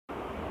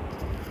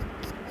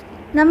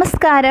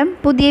നമസ്കാരം,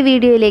 പുതിയ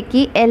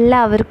വീഡിയോയിലേക്ക്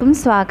എല്ലാവർക്കും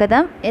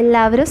സ്വാഗതം.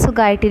 എല്ലാവരും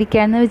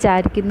സുഖമായിട്ടിരിക്കുകയാണെന്ന്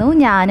വിചാരിക്കുന്നു.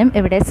 ഞാനും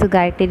ഇവിടെ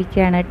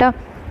സുഖമായിട്ടിരിക്കുകയാണ് കേട്ടോ.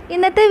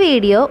 ഇന്നത്തെ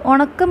വീഡിയോ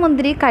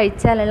ഉണക്കമുന്തിരി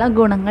കഴിച്ചാലുള്ള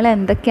ഗുണങ്ങൾ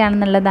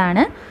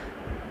എന്തൊക്കെയാണെന്നുള്ളതാണ്.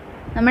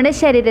 നമ്മുടെ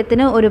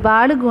ശരീരത്തിന്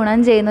ഒരുപാട് ഗുണം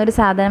ചെയ്യുന്ന ഒരു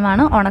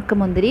സാധനമാണ്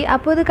ഉണക്കമുന്തിരി.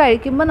 അപ്പോൾ ഇത്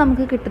കഴിക്കുമ്പോൾ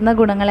നമുക്ക് കിട്ടുന്ന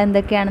ഗുണങ്ങൾ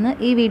എന്തൊക്കെയാണെന്ന്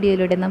ഈ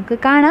വീഡിയോയിലൂടെ നമുക്ക്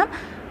കാണാം.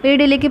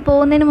 വീഡിയോയിലേക്ക്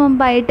പോകുന്നതിന്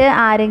മുമ്പായിട്ട്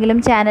ആരെങ്കിലും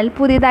ചാനൽ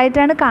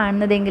പുതിയതായിട്ടാണ്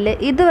കാണുന്നതെങ്കിൽ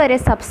ഇതുവരെ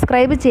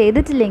സബ്സ്ക്രൈബ്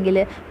ചെയ്തിട്ടില്ലെങ്കിൽ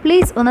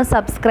പ്ലീസ് ഒന്ന്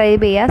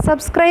സബ്സ്ക്രൈബ് ചെയ്യുക.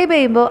 സബ്സ്ക്രൈബ്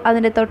ചെയ്യുമ്പോൾ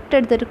അതിൻ്റെ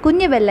തൊട്ടടുത്തൊരു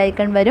കുഞ്ഞു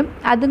ബെല്ലൈക്കൺ വരും,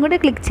 അതും കൂടി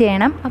ക്ലിക്ക്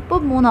ചെയ്യണം.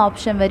 അപ്പോൾ 3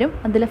 ഓപ്ഷൻ വരും.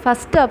 അതിൽ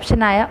ഫസ്റ്റ്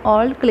ഓപ്ഷനായ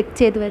ഓൾ ക്ലിക്ക്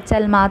ചെയ്ത്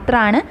വെച്ചാൽ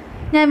മാത്രമാണ്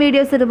ഞാൻ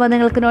വീഡിയോസ് ഇടുമ്പോൾ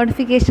നിങ്ങൾക്ക്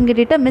നോട്ടിഫിക്കേഷൻ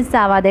കിട്ടിയിട്ട്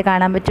മിസ്സാവാതെ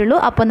കാണാൻ പറ്റുള്ളൂ.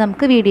 അപ്പോൾ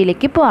നമുക്ക്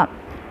വീഡിയോയിലേക്ക് പോവാം.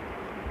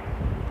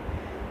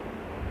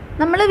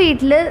 നമ്മൾ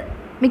വീട്ടിൽ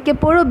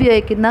മിക്കപ്പോഴും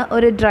ഉപയോഗിക്കുന്ന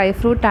ഒരു ഡ്രൈ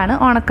ഫ്രൂട്ടാണ്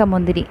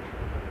ഉണക്കമുന്തിരി.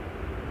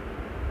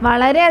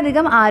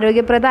 വളരെയധികം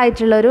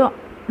ആരോഗ്യപ്രദമായിട്ടുള്ളൊരു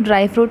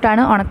ഡ്രൈ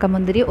ഫ്രൂട്ടാണ്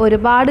ഉണക്കമുന്തിരി.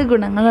 ഒരുപാട്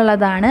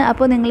ഗുണങ്ങളുള്ളതാണ്.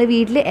 അപ്പോൾ നിങ്ങൾ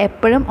വീട്ടിൽ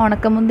എപ്പോഴും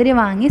ഉണക്കമുന്തിരി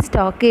വാങ്ങി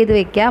സ്റ്റോക്ക് ചെയ്ത്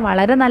വെക്കുക.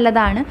 വളരെ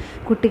നല്ലതാണ്.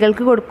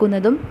 കുട്ടികൾക്ക്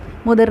കൊടുക്കുന്നതും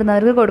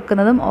മുതിർന്നവർക്ക്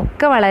കൊടുക്കുന്നതും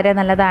ഒക്കെ വളരെ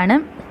നല്ലതാണ്.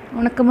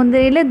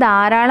 ഉണക്കമുന്തിരിയിൽ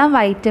ധാരാളം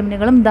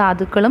വൈറ്റമിനുകളും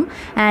ധാതുക്കളും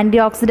ആൻറ്റി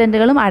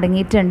ഓക്സിഡൻറ്റുകളും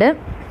അടങ്ങിയിട്ടുണ്ട്.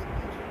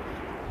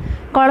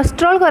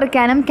 കൊളസ്ട്രോൾ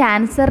കുറയ്ക്കാനും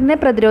ക്യാൻസറിനെ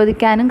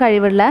പ്രതിരോധിക്കാനും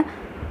കഴിവുള്ള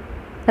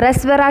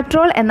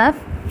റെസ്വെറാട്രോൾ എന്ന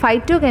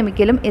ഫൈറ്റോ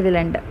കെമിക്കലും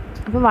ഇതിലുണ്ട്.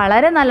 അപ്പോൾ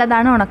വളരെ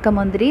നല്ലതാണ്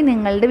ഉണക്കമുന്തിരി.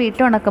 നിങ്ങളുടെ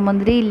വീട്ടിൽ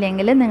ഉണക്കമുന്തിരി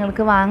ഇല്ലെങ്കിൽ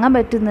നിങ്ങൾക്ക് വാങ്ങാൻ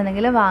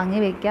പറ്റുന്നുണ്ടെങ്കിൽ വാങ്ങി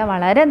വയ്ക്കുക.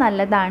 വളരെ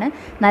നല്ലതാണ്.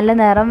 നല്ല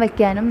നിറം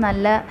വയ്ക്കാനും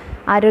നല്ല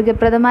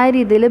ആരോഗ്യപ്രദമായ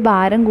രീതിയിൽ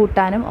ഭാരം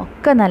കൂട്ടാനും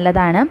ഒക്കെ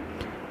നല്ലതാണ്.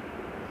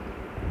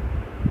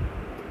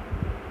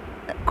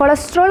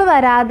 കൊളസ്ട്രോൾ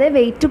വരാതെ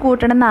വെയിറ്റ്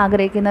കൂട്ടണം എന്ന്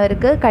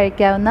ആഗ്രഹിക്കുന്നവർക്ക്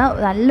കഴിക്കാവുന്ന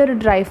നല്ലൊരു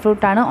ഡ്രൈ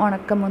ഫ്രൂട്ടാണ്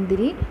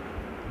ഉണക്കമുന്തിരി.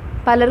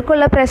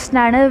 പലർക്കുള്ള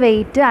പ്രശ്നമാണ്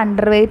വെയിറ്റ്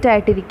അണ്ടർ വെയിറ്റ്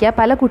ആയിട്ടിരിക്കുക.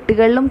 പല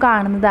കുട്ടികളിലും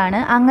കാണുന്നതാണ്.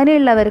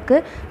 അങ്ങനെയുള്ളവർക്ക്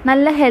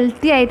നല്ല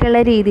ഹെൽത്തി ആയിട്ടുള്ള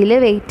രീതിയിൽ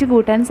വെയിറ്റ്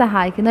കൂട്ടാൻ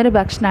സഹായിക്കുന്ന ഒരു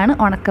ഭക്ഷണമാണ്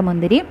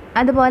ഉണക്കമുന്തിരി.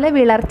 അതുപോലെ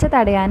വിളർച്ച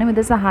തടയാനും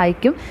ഇത്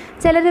സഹായിക്കും.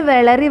 ചിലർ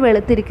വിളറി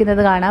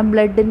വെളുത്തിരിക്കുന്നത് കാണാം,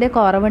 ബ്ലഡിൻ്റെ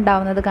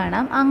കുറവുണ്ടാവുന്നത്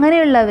കാണാം.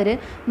 അങ്ങനെയുള്ളവർ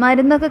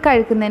മരുന്നൊക്കെ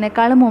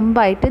കഴിക്കുന്നതിനേക്കാൾ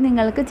മുമ്പായിട്ട്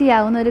നിങ്ങൾക്ക്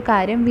ചെയ്യാവുന്ന ഒരു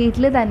കാര്യം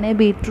വീട്ടിൽ തന്നെ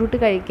ബീറ്റ്റൂട്ട്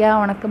കഴിക്കുക,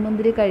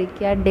 ഉണക്കമുന്തിരി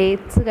കഴിക്കുക,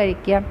 ഡേറ്റ്സ്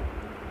കഴിക്കുക,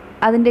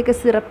 അതിൻ്റെയൊക്കെ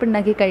സിറപ്പ്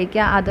ഉണ്ടാക്കി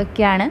കഴിക്കുക.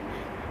 അതൊക്കെയാണ്.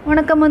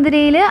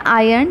 ഉണക്കമുന്തിരിയിൽ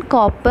അയൺ,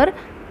 കോപ്പർ,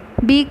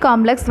 ബി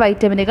കോംപ്ലക്സ്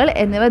വൈറ്റമിനുകൾ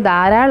എന്നിവ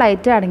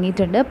ധാരാളമായിട്ട്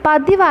അടങ്ങിയിട്ടുണ്ട്.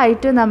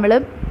 പതിവായിട്ട് നമ്മൾ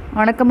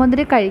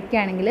ഉണക്കമുന്തിരി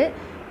കഴിക്കുകയാണെങ്കിൽ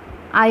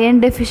അയൺ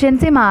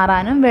ഡെഫിഷ്യൻസി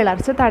മാറാനും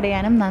വിളർച്ച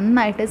തടയാനും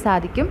നന്നായിട്ട്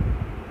സാധിക്കും.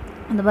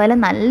 അതുപോലെ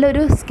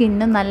നല്ലൊരു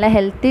സ്കിന്നും നല്ല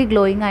ഹെൽത്തി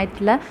ഗ്ലോയിങ്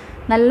ആയിട്ടുള്ള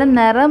നല്ല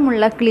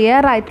നിറമുള്ള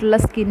ക്ലിയർ ആയിട്ടുള്ള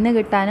സ്കിന്ന്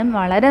കിട്ടാനും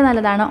വളരെ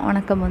നല്ലതാണ്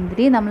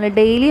ഉണക്കമുന്തിരി. നമ്മൾ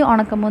ഡെയിലി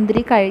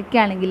ഉണക്കമുന്തിരി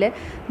കഴിക്കുകയാണെങ്കിൽ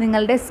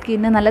നിങ്ങളുടെ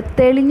സ്കിന്ന് നല്ല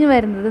തെളിഞ്ഞു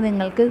വരുന്നത്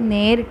നിങ്ങൾക്ക്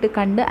നേരിട്ട്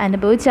കണ്ട്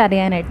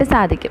അനുഭവിച്ചറിയാനായിട്ട്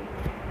സാധിക്കും.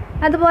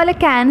 അതുപോലെ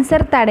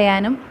ക്യാൻസർ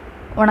തടയാനും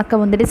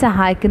ഉണക്കമുന്തിരി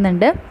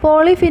സഹായിക്കുന്നുണ്ട്.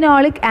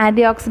 പോളിഫിനോളിക്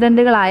ആൻറ്റി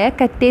ഓക്സിഡൻറ്റുകളായ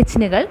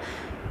കറ്റേച്ചിനുകൾ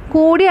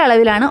കൂടിയ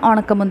അളവിലാണ്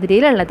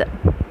ഉണക്കമുന്തിരിയിലുള്ളത്.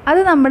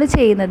 അത് നമ്മൾ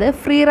ചെയ്യുന്നത്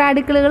ഫ്രീ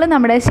റാഡിക്കലുകൾ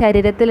നമ്മുടെ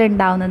ശരീരത്തിൽ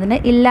ഉണ്ടാവുന്നതിന്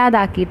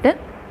ഇല്ലാതാക്കിയിട്ട്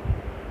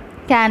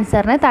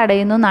ക്യാൻസറിനെ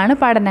തടയുന്നു എന്നാണ്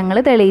പഠനങ്ങൾ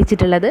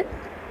തെളിയിച്ചിട്ടുള്ളത്.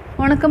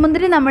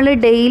 ഉണക്കമുന്തിരി നമ്മൾ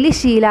ഡെയിലി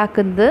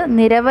ശീലാക്കുന്നത്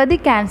നിരവധി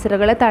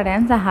ക്യാൻസറുകളെ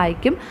തടയാൻ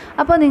സഹായിക്കും.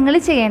 അപ്പോൾ നിങ്ങൾ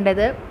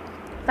ചെയ്യേണ്ടത്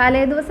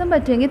തലേദിവസം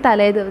പറ്റുമെങ്കിൽ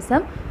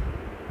തലേദിവസം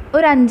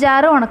ഒരു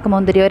 5-6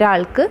 ഉണക്കമുന്തിരി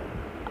ഒരാൾക്ക്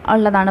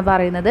ഉള്ളതാണ്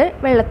പറയുന്നത്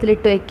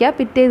വെള്ളത്തിലിട്ട് വയ്ക്കുക.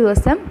 പിറ്റേ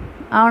ദിവസം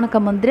ആ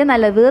ഉണക്കമുന്തിരി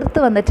നല്ല വീർത്ത്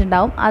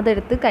വന്നിട്ടുണ്ടാവും,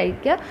 അതെടുത്ത്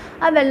കഴിക്കുക.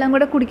 ആ വെള്ളം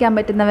കൂടെ കുടിക്കാൻ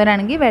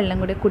പറ്റുന്നവരാണെങ്കിൽ വെള്ളം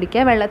കൂടെ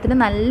കുടിക്കുക. വെള്ളത്തിന്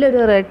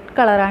നല്ലൊരു റെഡ്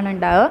കളറാണ്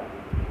ഉണ്ടാവുക.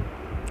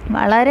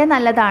 വളരെ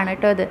നല്ലതാണ്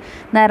കേട്ടോ ഇത്.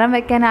 നിറം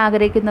വയ്ക്കാൻ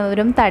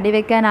ആഗ്രഹിക്കുന്നവരും തടി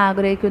വയ്ക്കാൻ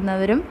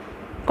ആഗ്രഹിക്കുന്നവരും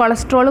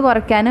കൊളസ്ട്രോൾ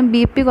കുറയ്ക്കാനും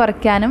BP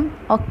കുറയ്ക്കാനും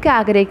ഒക്കെ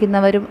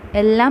ആഗ്രഹിക്കുന്നവരും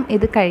എല്ലാം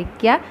ഇത്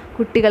കഴിക്കുക.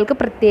 കുട്ടികൾക്ക്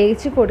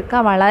പ്രത്യേകിച്ച്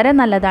കൊടുക്കുക. വളരെ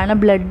നല്ലതാണ്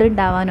ബ്ലഡ്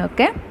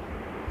ഉണ്ടാവാനൊക്കെ.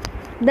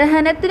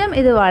 ദഹനത്തിനും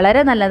ഇത്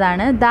വളരെ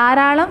നല്ലതാണ്.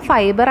 ധാരാളം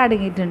ഫൈബർ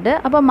അടങ്ങിയിട്ടുണ്ട്.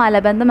 അപ്പോൾ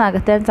മലബന്ധം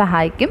അകറ്റാൻ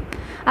സഹായിക്കും.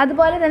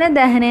 അതുപോലെ തന്നെ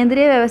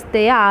ദഹനേന്ദ്രിയ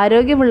വ്യവസ്ഥയെ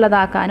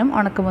ആരോഗ്യമുള്ളതാക്കാനും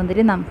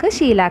ഉണക്കമുന്തിരി നമുക്ക്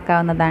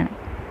ശീലാക്കാവുന്നതാണ്.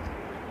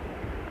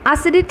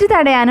 അസിഡിറ്റി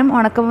തടയാനും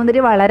ഉണക്കമുന്തിരി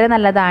വളരെ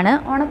നല്ലതാണ്.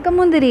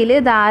 ഉണക്കമുന്തിരിയിൽ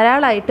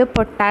ധാരാളമായിട്ട്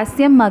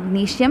പൊട്ടാസ്യം,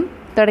 മഗ്നീഷ്യം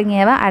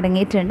തുടങ്ങിയവ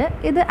അടങ്ങിയിട്ടുണ്ട്.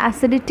 ഇത്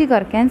അസിഡിറ്റി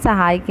കുറയ്ക്കാൻ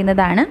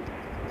സഹായിക്കുന്നതാണ്.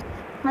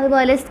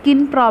 അതുപോലെ സ്കിൻ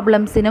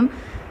പ്രോബ്ലംസിനും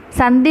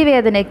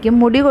സന്ധിവേദനയ്ക്കും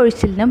മുടി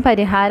കൊഴിച്ചിലിനും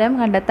പരിഹാരം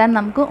കണ്ടെത്താൻ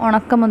നമുക്ക്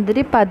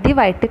ഉണക്കമുന്തിരി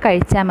പതിവായിട്ട്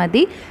കഴിച്ചാൽ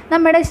മതി.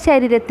 നമ്മുടെ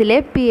ശരീരത്തിലെ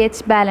pH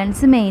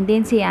ബാലൻസ്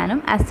മെയിൻറ്റെയിൻ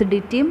ചെയ്യാനും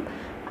അസിഡിറ്റിയും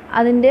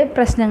അതിൻ്റെ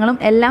പ്രശ്നങ്ങളും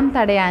എല്ലാം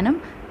തടയാനും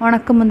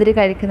ഉണക്കമുന്തിരി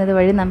കഴിക്കുന്നത്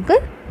വഴി നമുക്ക്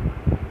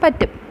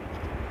പറ്റും.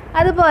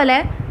 അതുപോലെ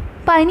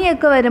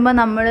പനിയൊക്കെ വരുമ്പോൾ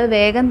നമ്മൾ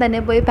വേഗം തന്നെ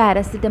പോയി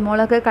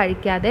പാരസിറ്റമോളൊക്കെ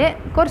കഴിക്കാതെ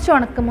കുറച്ച്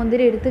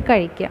ഉണക്കമുന്തിരി എടുത്ത്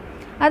കഴിക്കുക.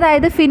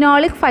 അതായത്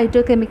ഫിനോളിക്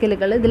ഫൈറ്റോ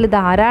കെമിക്കലുകൾ ഇതിൽ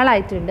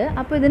ധാരാളമായിട്ടുണ്ട്.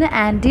 അപ്പോൾ ഇതിന്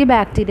ആൻറ്റി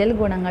ബാക്ടീരിയൽ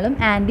ഗുണങ്ങളും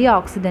ആൻറ്റി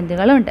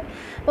ഓക്സിഡൻറ്റുകളും ഉണ്ട്.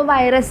 അപ്പോൾ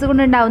വൈറസ്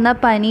കൊണ്ടുണ്ടാകുന്ന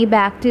പനി,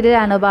 ബാക്ടീരിയൽ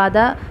അണുബാധ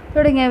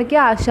തുടങ്ങിയവയ്ക്ക്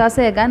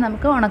ആശ്വാസമേകാൻ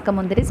നമുക്ക്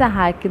ഉണക്കമുന്തിരി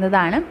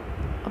സഹായിക്കുന്നതാണ്.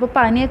 അപ്പോൾ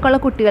പനിയൊക്കെ ഉള്ള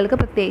കുട്ടികൾക്ക്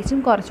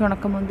പ്രത്യേകിച്ചും കുറച്ച്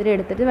ഉണക്കമുന്തിരി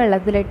എടുത്തിട്ട്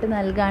വെള്ളത്തിലിട്ട്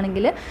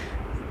നൽകുകയാണെങ്കിൽ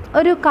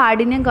ഒരു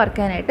കാഠിന്യം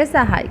കുറയ്ക്കാനായിട്ട്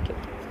സഹായിക്കും.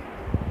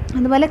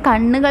 അതുപോലെ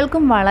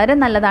കണ്ണുകൾക്കും വളരെ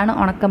നല്ലതാണ്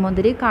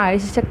ഉണക്കമുന്തിരി,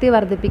 കാഴ്ചശക്തി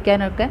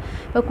വർദ്ധിപ്പിക്കാനൊക്കെ.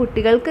 ഇപ്പോൾ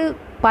കുട്ടികൾക്ക്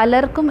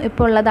പലർക്കും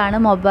ഇപ്പോൾ ഉള്ളതാണ്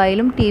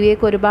മൊബൈലും ടി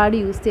വിയൊക്കെ ഒരുപാട്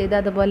യൂസ് ചെയ്ത്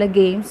അതുപോലെ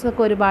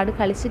ഗെയിംസൊക്കെ ഒരുപാട്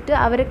കളിച്ചിട്ട്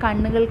അവരെ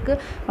കണ്ണുകൾക്ക്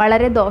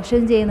വളരെ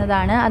ദോഷം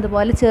ചെയ്യുന്നതാണ്.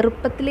 അതുപോലെ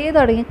ചെറുപ്പത്തിലേ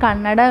തുടങ്ങി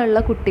കണ്ണട ഉള്ള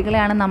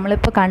കുട്ടികളെയാണ്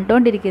നമ്മളിപ്പോൾ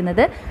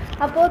കണ്ടുകൊണ്ടിരിക്കുന്നത്.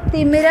 അപ്പോൾ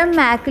തിമിരം,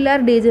 മാക്കുലർ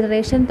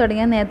ഡീജനറേഷൻ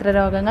തുടങ്ങിയ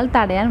നേത്രരോഗങ്ങൾ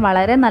തടയാൻ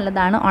വളരെ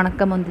നല്ലതാണ്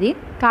ഉണക്കമുന്തിരി.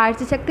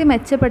 കാഴ്ചശക്തി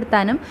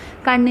മെച്ചപ്പെടുത്താനും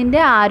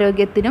കണ്ണിൻ്റെ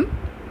ആരോഗ്യത്തിനും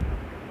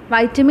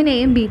വൈറ്റമിൻ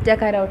എയും ബീറ്റ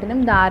കരോട്ടിനും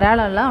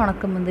ധാരാളമുള്ള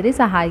ഉണക്കമുന്തിരി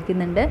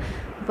സഹായിക്കുന്നുണ്ട്.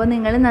 അപ്പോൾ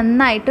നിങ്ങൾ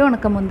നന്നായിട്ട്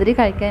ഉണക്കമുന്തിരി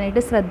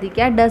കഴിക്കാനായിട്ട്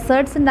ശ്രദ്ധിക്കുക.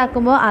 ഡെസേർട്ട്സ്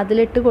ഉണ്ടാക്കുമ്പോൾ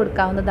അതിലിട്ട്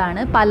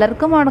കൊടുക്കാവുന്നതാണ്.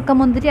 പലർക്കും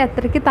ഉണക്കമുന്തിരി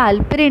അത്രയ്ക്ക്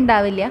താല്പര്യം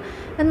ഉണ്ടാവില്ല,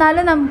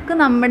 എന്നാലും നമുക്ക്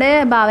നമ്മുടെ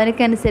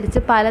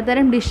ഭാവനയ്ക്കനുസരിച്ച്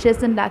പലതരം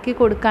ഡിഷസ് ഉണ്ടാക്കി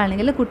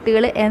കൊടുക്കുകയാണെങ്കിൽ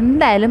കുട്ടികൾ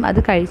എന്തായാലും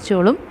അത്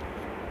കഴിച്ചോളും.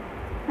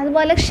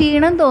 അതുപോലെ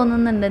ക്ഷീണം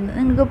തോന്നുന്നുണ്ട്,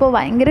 നിങ്ങൾക്കിപ്പോൾ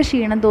ഭയങ്കര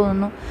ക്ഷീണം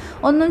തോന്നുന്നു,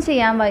 ഒന്നും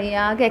ചെയ്യാൻ വയ്യ,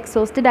 ആകെ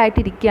എക്സോസ്റ്റഡ്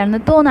ആയിട്ടിരിക്കുകയാണെന്ന്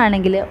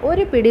തോന്നുകയാണെങ്കിൽ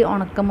ഒരു പിടി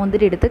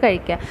ഉണക്കമുന്തിരി എടുത്ത്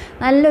കഴിക്കുക.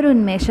 നല്ലൊരു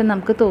ഉന്മേഷം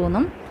നമുക്ക്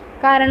തോന്നും.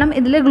 കാരണം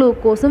ഇതിൽ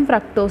ഗ്ലൂക്കോസും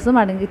ഫ്രക്ടോസും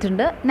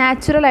അടങ്ങിയിട്ടുണ്ട്,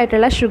 നാച്ചുറൽ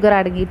ആയിട്ടുള്ള ഷുഗർ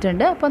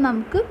അടങ്ങിയിട്ടുണ്ട്. അപ്പോൾ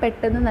നമുക്ക്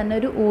പെട്ടെന്ന് തന്നെ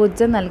ഒരു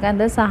ഊർജ്ജം നൽകാൻ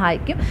ഇത്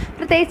സഹായിക്കും.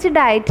 പ്രത്യേകിച്ച്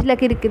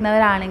ഡയറ്റിലൊക്കെ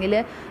ഇരിക്കുന്നവരാണെങ്കിൽ,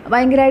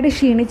 ഭയങ്കരമായിട്ട്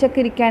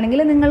ക്ഷീണിച്ചൊക്കെ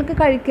ഇരിക്കുകയാണെങ്കിൽ നിങ്ങൾക്ക്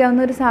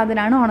കഴിക്കാവുന്ന ഒരു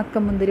സാധനമാണ്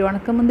ഉണക്കമുന്തിരി.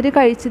 ഉണക്കമുന്തിരി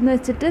കഴിച്ചെന്ന്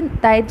വെച്ചിട്ട്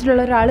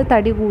ഡയറ്റിലുള്ള ഒരാൾ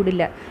തടി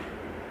കൂടില്ല.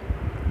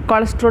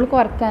 കൊളസ്ട്രോൾ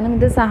കുറയ്ക്കാനും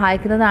ഇത്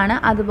സഹായിക്കുന്നതാണ്.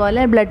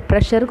 അതുപോലെ ബ്ലഡ്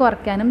പ്രഷർ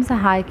കുറയ്ക്കാനും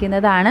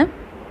സഹായിക്കുന്നതാണ്.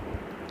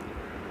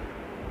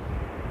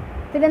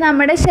 പിന്നെ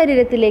നമ്മുടെ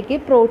ശരീരത്തിലേക്ക്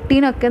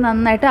പ്രോട്ടീനൊക്കെ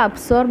നന്നായിട്ട്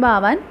അബ്സോർബ്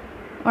ആവാൻ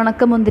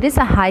ഉണക്കമുന്തിരി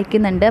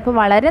സഹായിക്കുന്നുണ്ട്. അപ്പോൾ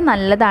വളരെ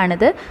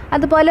നല്ലതാണിത്.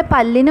 അതുപോലെ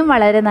പല്ലിനും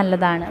വളരെ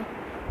നല്ലതാണ്.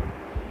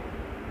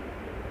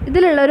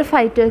 ഇതിലുള്ള ഒരു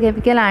ഫൈറ്റോ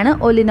കെമിക്കലാണ്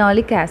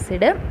ഒലിനോളിക്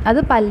ആസിഡ്.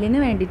 അത് പല്ലിന്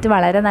വേണ്ടിയിട്ട്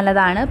വളരെ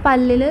നല്ലതാണ്.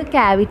 പല്ലിൽ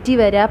ക്യാവിറ്റി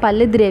വരിക,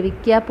 പല്ല്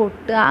ദ്രവിക്കുക,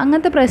 പൊട്ടുക,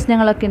 അങ്ങനത്തെ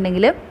പ്രശ്നങ്ങളൊക്കെ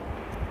ഉണ്ടെങ്കിൽ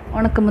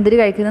ഉണക്കമുന്തിരി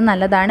കഴിക്കുന്നത്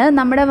നല്ലതാണ്.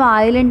 നമ്മുടെ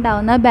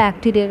വായിലുണ്ടാകുന്ന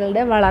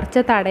ബാക്ടീരിയകളുടെ വളർച്ച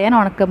തടയാൻ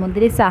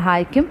ഉണക്കമുന്തിരി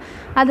സഹായിക്കും.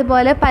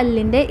 അതുപോലെ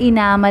പല്ലിൻ്റെ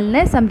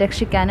ഇനാമലിനെ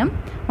സംരക്ഷിക്കാനും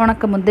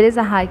ഉണക്കമുന്തിരി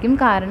സഹായിക്കും.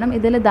 കാരണം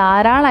ഇതിൽ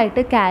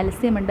ധാരാളമായിട്ട്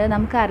കാൽസ്യം ഉണ്ട്.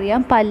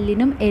 നമുക്കറിയാം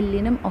പല്ലിനും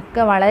എല്ലിനും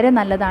ഒക്കെ വളരെ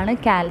നല്ലതാണ്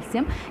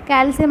കാൽസ്യം.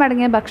 കാൽസ്യം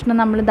അടങ്ങിയ ഭക്ഷണം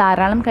നമ്മൾ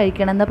ധാരാളം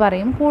കഴിക്കണമെന്ന്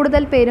പറയും.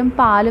 കൂടുതൽ പേരും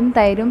പാലും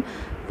തൈരും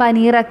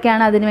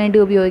പനീറൊക്കെയാണ് അതിനു വേണ്ടി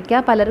ഉപയോഗിക്കുക.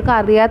 പലർക്കും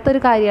അറിയാത്തൊരു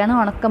കാര്യമാണ്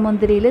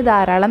ഉണക്കമുന്തിരിയിൽ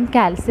ധാരാളം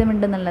കാൽസ്യം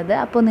ഉണ്ടെന്നുള്ളത്.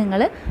 അപ്പോൾ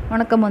നിങ്ങൾ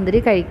ഉണക്കമുന്തിരി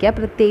കഴിക്കുക.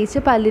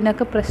 പ്രത്യേകിച്ച്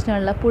പല്ലിനൊക്കെ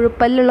പ്രശ്നമുള്ള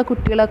പുഴുപ്പല്ലുള്ള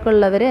കുട്ടികളൊക്കെ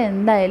ഉള്ളവർ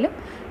എന്തായാലും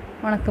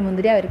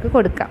ഉണക്കമുന്തിരി അവർക്ക്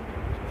കൊടുക്കാം.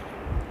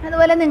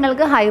 അതുപോലെ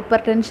നിങ്ങൾക്ക് ഹൈപ്പർ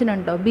ടെൻഷൻ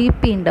ഉണ്ടോ,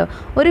 BP ഉണ്ടോ,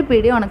 ഒരു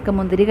പിടി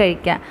ഉണക്കമുന്തിരി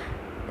കഴിക്കുക.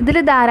 ഇതിൽ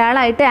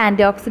ധാരാളമായിട്ട്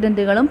ആൻറ്റി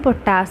ഓക്സിഡൻറ്റുകളും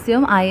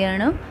പൊട്ടാസ്യവും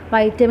അയണും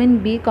വൈറ്റമിൻ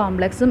B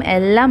കോംപ്ലക്സും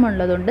എല്ലാം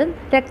ഉള്ളതുകൊണ്ട്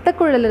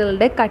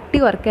രക്തക്കുഴലുകളുടെ കട്ടി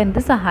കുറയ്ക്കാൻ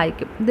ഇത്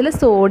സഹായിക്കും. ഇതിൽ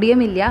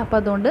സോഡിയം ഇല്ല, അപ്പോൾ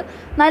അതുകൊണ്ട്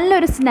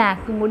നല്ലൊരു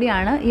സ്നാക്കും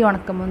കൂടിയാണ് ഈ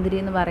ഉണക്കമുന്തിരി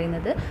എന്ന്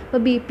പറയുന്നത്.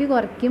 അപ്പോൾ BP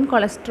കുറയ്ക്കും,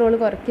 കൊളസ്ട്രോൾ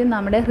കുറയ്ക്കും,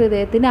 നമ്മുടെ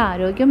ഹൃദയത്തിൻ്റെ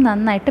ആരോഗ്യം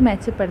നന്നായിട്ട്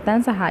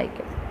മെച്ചപ്പെടുത്താൻ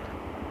സഹായിക്കും.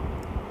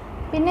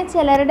 പിന്നെ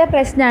ചിലരുടെ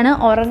പ്രശ്നമാണ്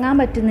ഉറങ്ങാൻ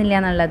പറ്റുന്നില്ല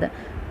എന്നുള്ളത്.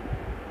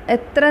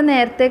 എത്ര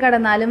നേരത്തെ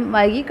കിടന്നാലും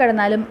വൈകി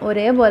കിടന്നാലും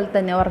ഒരേപോലെ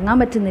തന്നെ ഉറങ്ങാൻ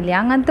പറ്റുന്നില്ല,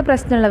 അങ്ങനത്തെ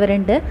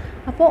പ്രശ്നമുള്ളവരുണ്ട്.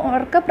 അപ്പോൾ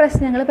ഉറക്ക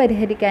പ്രശ്നങ്ങൾ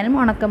പരിഹരിക്കാനും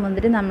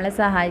ഉണക്കമുന്തിരി നമ്മളെ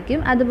സഹായിക്കും.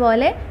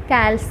 അതുപോലെ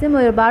കാൽസ്യം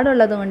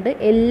ഒരുപാടുള്ളത് കൊണ്ട്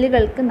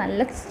എല്ലുകൾക്ക്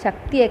നല്ല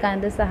ശക്തിയേക്കാൻ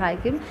ഇത്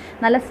സഹായിക്കും.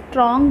 നല്ല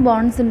സ്ട്രോങ്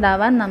ബോൺസ്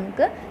ഉണ്ടാവാൻ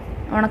നമുക്ക്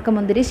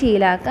ഉണക്കമുന്തിരി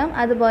ശീലമാക്കാം.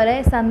 അതുപോലെ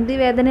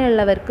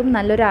സന്ധിവേദനയുള്ളവർക്കും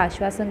നല്ലൊരു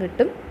ആശ്വാസം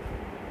കിട്ടും.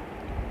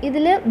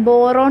 ഇതിൽ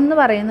ബോറോൺ എന്ന്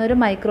പറയുന്ന ഒരു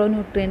മൈക്രോ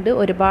ന്യൂട്രിയൻ്റ്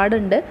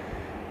ഒരുപാടുണ്ട്.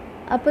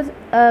 അപ്പോൾ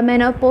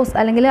മെനോപോസ്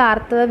അല്ലെങ്കിൽ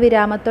ആർത്തവ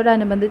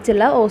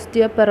വിരാമത്തോടനുബന്ധിച്ചുള്ള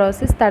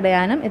ഓസ്റ്റിയോപൊറോസിസ്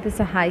തടയാനും ഇത്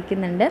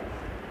സഹായിക്കുന്നുണ്ട്.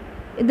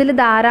 ഇതിൽ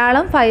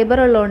ധാരാളം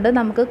ഫൈബർ ഉള്ളതുകൊണ്ട്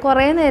നമുക്ക്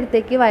കുറേ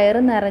നേരത്തേക്ക്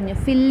വയറ് നിറഞ്ഞു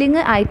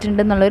ഫില്ലിങ്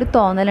ആയിട്ടുണ്ടെന്നുള്ളൊരു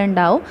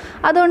തോന്നലുണ്ടാവും.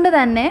 അതുകൊണ്ട്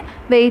തന്നെ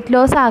വെയിറ്റ്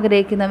ലോസ്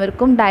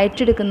ആഗ്രഹിക്കുന്നവർക്കും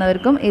ഡയറ്റ്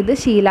എടുക്കുന്നവർക്കും ഇത്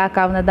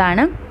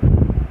ശീലമാക്കാവുന്നതാണ്.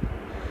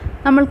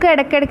 നമ്മൾക്ക്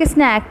ഇടയ്ക്കിടയ്ക്ക്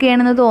സ്നാക്ക്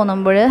ചെയ്യണമെന്ന്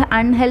തോന്നുമ്പോൾ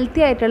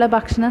അൺഹെൽത്തി ആയിട്ടുള്ള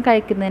ഭക്ഷണം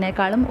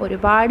കഴിക്കുന്നതിനേക്കാളും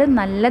ഒരുപാട്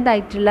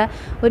നല്ലതായിട്ടുള്ള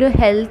ഒരു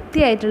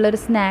ഹെൽത്തി ആയിട്ടുള്ളൊരു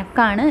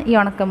സ്നാക്കാണ് ഈ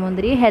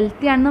ഉണക്കമുന്തിരി.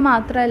 ഹെൽത്തി ആണെന്ന്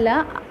മാത്രമല്ല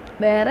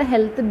വേറെ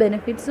ഹെൽത്ത്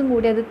ബെനിഫിറ്റ്സും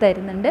കൂടി അത്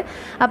തരുന്നുണ്ട്.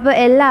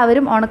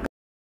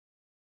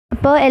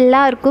 അപ്പോൾ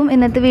എല്ലാവർക്കും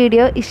ഇന്നത്തെ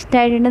വീഡിയോ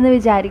ഇഷ്ടമായിട്ടുണ്ടെന്ന്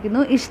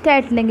വിചാരിക്കുന്നു.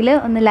 ഇഷ്ടമായിട്ടുണ്ടെങ്കിൽ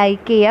ഒന്ന്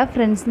ലൈക്ക് ചെയ്യുക,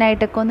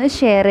 ഫ്രണ്ട്സിനായിട്ടൊക്കെ ഒന്ന്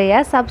ഷെയർ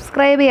ചെയ്യുക.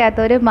 സബ്സ്ക്രൈബ്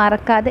ചെയ്യാത്തവർ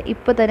മറക്കാതെ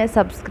ഇപ്പോൾ തന്നെ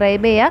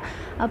സബ്സ്ക്രൈബ് ചെയ്യുക.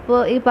 അപ്പോൾ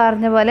ഈ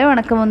പറഞ്ഞ പോലെ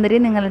ഉണക്കമുന്തിരി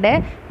നിങ്ങളുടെ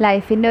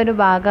ലൈഫിൻ്റെ ഒരു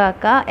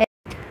ഭാഗമാക്കുക.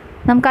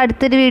 നമുക്ക്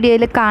അടുത്തൊരു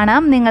വീഡിയോയിൽ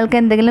കാണാം. നിങ്ങൾക്ക്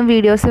എന്തെങ്കിലും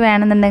വീഡിയോസ്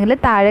വേണമെന്നുണ്ടെങ്കിൽ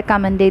താഴെ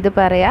കമൻറ്റ് ചെയ്ത്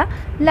പറയാം.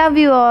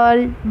 Love you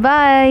all,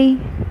 by.